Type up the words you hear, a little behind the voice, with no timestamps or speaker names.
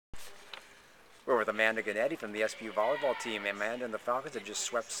We're with Amanda Ganete from the SPU volleyball team. Amanda and the Falcons have just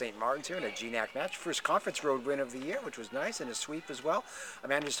swept St. Martin's here in a GNAC match. First conference road win of the year, which was nice, and a sweep as well.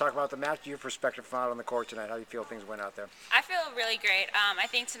 Amanda, just talk about the match, your perspective from out on the court tonight. How do you feel things went out there? I feel really great. I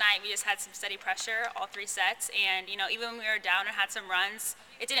think tonight we just had some steady pressure all three sets, and even when we were down and had some runs,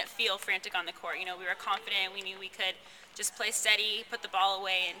 it didn't feel frantic on the court. We were confident. We knew we could just play steady, put the ball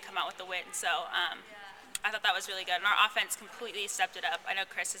away, and come out with the win. So I thought that was really good, and our offense completely stepped it up. I know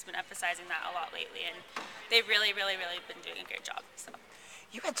Chris has been emphasizing that a lot lately, and they've really been doing a great job. So.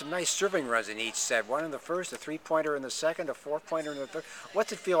 You had some nice serving runs in each set. One in the first, a three-pointer in the second, a four-pointer in the third.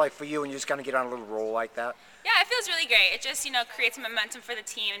 What's it feel like for you when you just kind of get on a little roll like that? Yeah, it feels really great. It just, creates momentum for the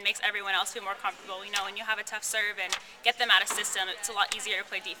team and makes everyone else feel more comfortable. When you have a tough serve and get them out of system, it's a lot easier to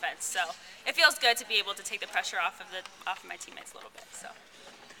play defense. So it feels good to be able to take the pressure off of my teammates a little bit. So.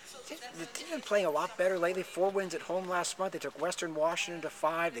 The team's been playing a lot better lately. 4 wins at home last month. They took Western Washington to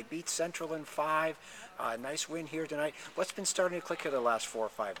 5. They beat Central in 5. Nice win here tonight. What's been starting to click here the last 4 or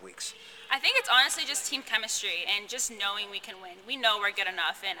 5 weeks? I think it's honestly just team chemistry and just knowing we can win. We know we're good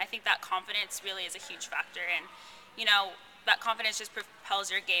enough, and I think that confidence really is a huge factor. And, that confidence just propels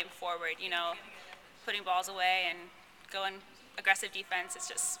your game forward, putting balls away and going aggressive defense. It's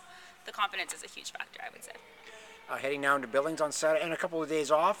just the confidence is a huge factor, I would say. Heading now into Billings on Saturday and a couple of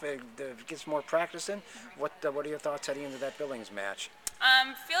days off, get some more practice in. What are your thoughts heading into that Billings match?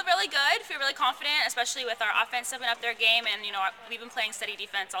 Feel really good, feel really confident, especially with our offense stepping up their game, and we've been playing steady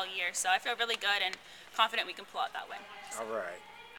defense all year, so I feel really good and confident we can pull out that win. All right.